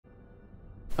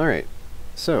Alright,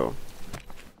 so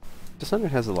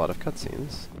Dishonored has a lot of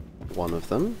cutscenes. One of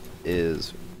them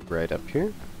is right up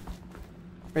here.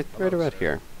 Right about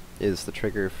here is the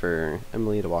trigger for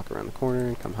Emily to walk around the corner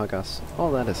and come hug us.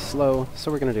 All that is slow, so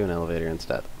we're going to do an elevator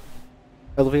instead.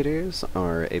 Elevators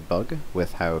are a bug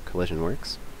with how collision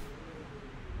works.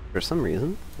 For some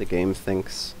reason, the game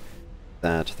thinks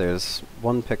that there's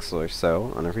 1 pixel or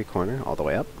so on every corner, all the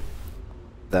way up,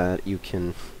 that you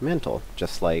can mantle,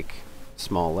 just like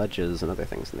small ledges and other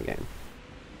things in the game.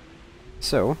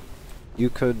 So, you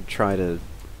could try to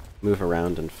move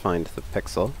around and find the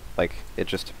pixel, like it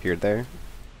just appeared there.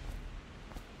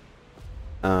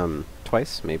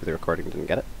 Twice, maybe the recording didn't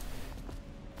get it.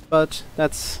 But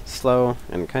that's slow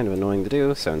and kind of annoying to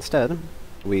do, so instead,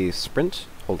 we sprint,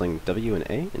 holding W and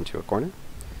A into a corner.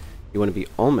 You want to be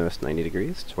almost 90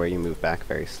 degrees, to where you move back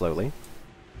very slowly.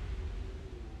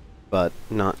 But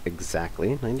not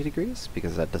exactly 90 degrees,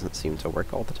 because that doesn't seem to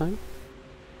work all the time.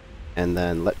 And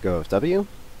then let go of W,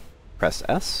 press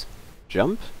S,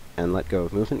 jump, and let go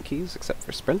of movement keys, except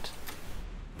for sprint.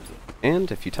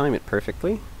 And if you time it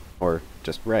perfectly, or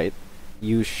just right,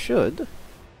 you should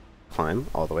climb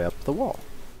all the way up the wall.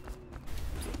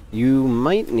 You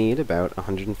might need about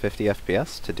 150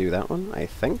 FPS to do that one, I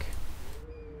think.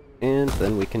 And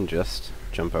then we can just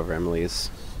jump over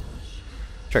Emily's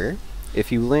trigger.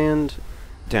 If you land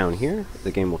down here,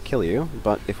 the game will kill you,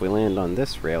 but if we land on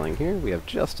this railing here, we have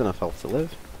just enough health to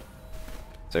live.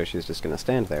 So she's just going to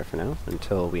stand there for now,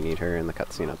 until we need her in the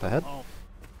cutscene up ahead.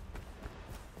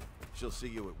 She'll see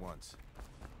you at once.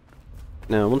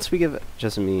 Now, once we give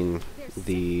Jessamine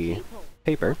the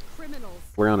paper,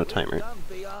 we're on a timer.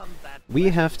 We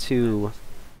have to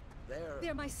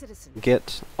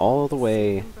get all the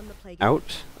way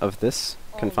out of this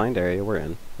confined area we're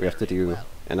in. We have to do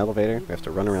an elevator, we have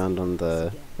to run around on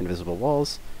the invisible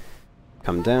walls,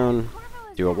 come down,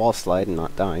 do a wall slide and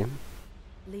not die,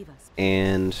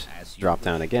 and drop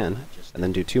down again, and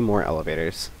then do 2 more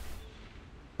elevators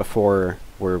before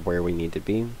we're where we need to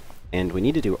be. And we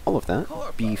need to do all of that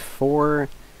before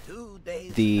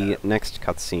the next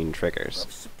cutscene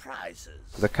triggers.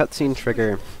 The cutscene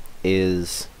trigger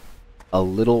is a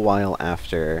little while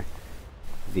after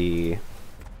the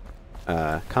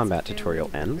combat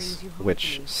tutorial ends,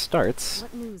 which starts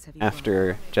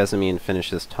after Jessamine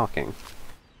finishes talking.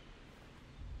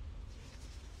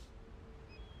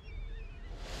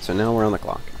 So now we're on the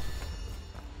clock.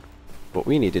 What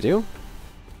we need to do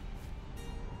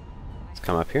is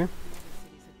come up here,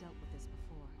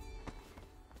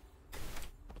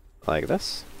 like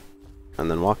this, and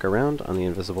then walk around on the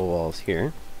invisible walls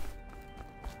here.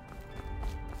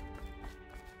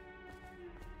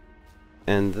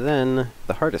 And then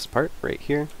the hardest part, right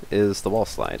here, is the wall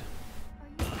slide.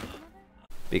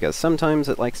 Because sometimes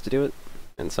it likes to do it,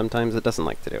 and sometimes it doesn't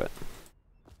like to do it.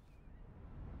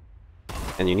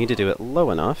 And you need to do it low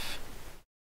enough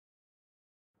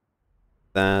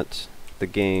that the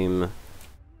game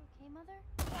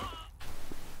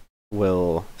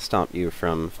will stop you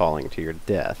from falling to your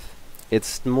death.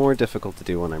 It's more difficult to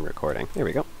do when I'm recording. There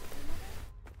we go.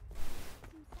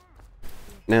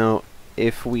 Now,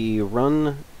 if we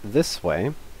run this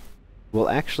way, we'll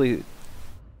actually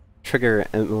trigger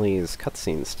Emily's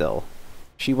cutscene still.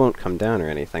 She won't come down or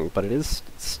anything, but it is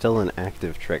still an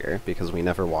active trigger because we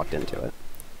never walked into it.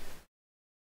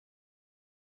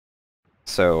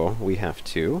 So we have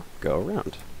to go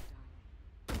around.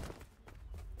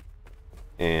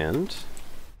 And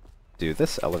do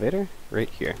this elevator right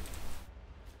here.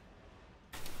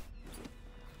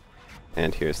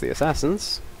 And here's the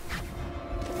assassins.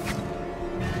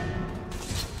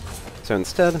 So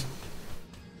instead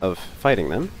of fighting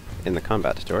them in the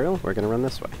combat tutorial, we're going to run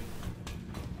this way.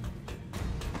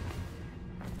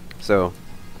 So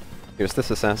here's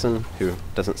this assassin who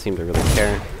doesn't seem to really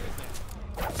care.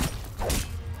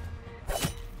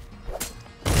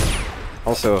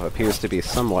 Also appears to be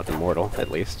somewhat immortal, at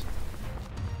least.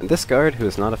 And this guard who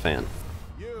is not a fan.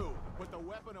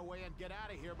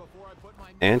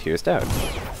 And here's Dowd.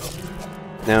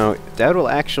 Now, Dowd will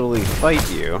actually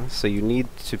fight you, so you need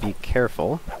to be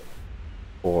careful,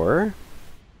 or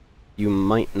you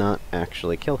might not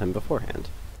actually kill him beforehand.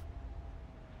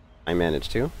 I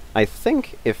managed to. I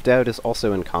think if Dowd is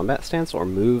also in combat stance or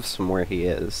moves from where he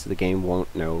is, the game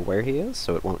won't know where he is,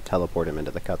 so it won't teleport him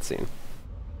into the cutscene.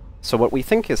 So what we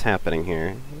think is happening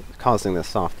here, causing this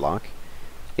soft lock,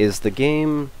 is the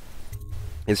game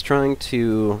is trying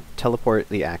to teleport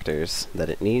the actors that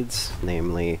it needs,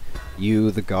 namely you,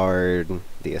 the guard,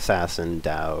 the assassin,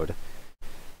 Dowd.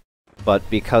 But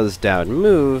because Dowd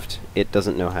moved, it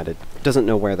doesn't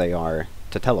know where they are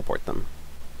to teleport them.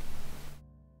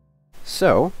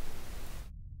 So,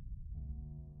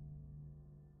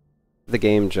 the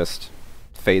game just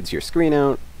fades your screen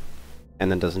out,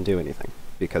 and then doesn't do anything,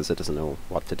 because it doesn't know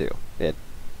what to do. It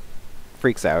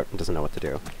freaks out and doesn't know what to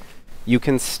do. You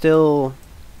can still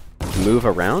move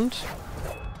around.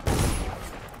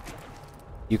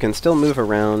 You can still move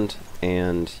around,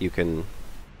 and you can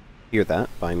hear that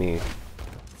by me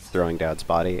throwing Dad's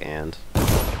body and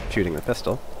shooting the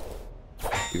pistol.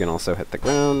 You can also hit the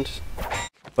ground,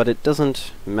 but it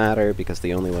doesn't matter because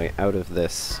the only way out of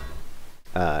this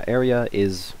area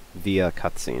is via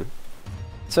cutscene.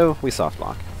 So we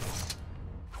softlock.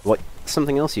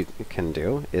 Something else you can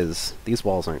do is, these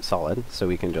walls aren't solid, so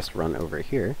we can just run over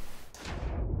here.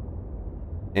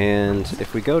 And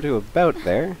if we go to about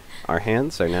there, our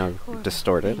hands are now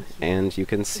distorted, and you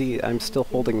can see I'm still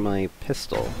holding my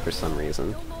pistol for some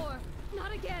reason.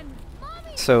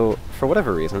 So, for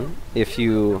whatever reason, if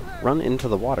you run into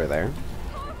the water there,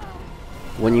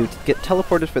 when you get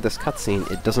teleported for this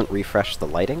cutscene, it doesn't refresh the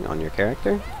lighting on your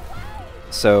character.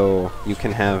 So you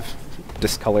can have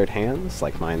discolored hands,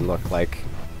 like mine look like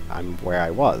I'm where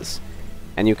I was.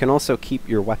 And you can also keep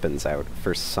your weapons out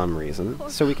for some reason,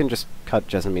 so we can just cut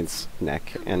Jessamines'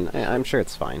 neck, and I'm sure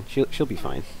it's fine. She'll be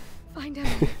fine. Find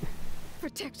Emily.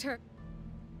 Protect her.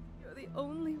 You're the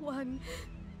only one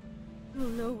who'll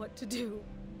know what to do.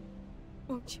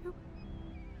 Won't you?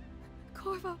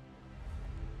 Corvo.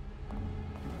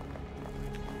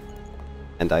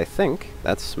 And I think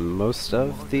that's most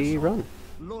of the run.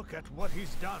 Look at what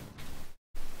he's done.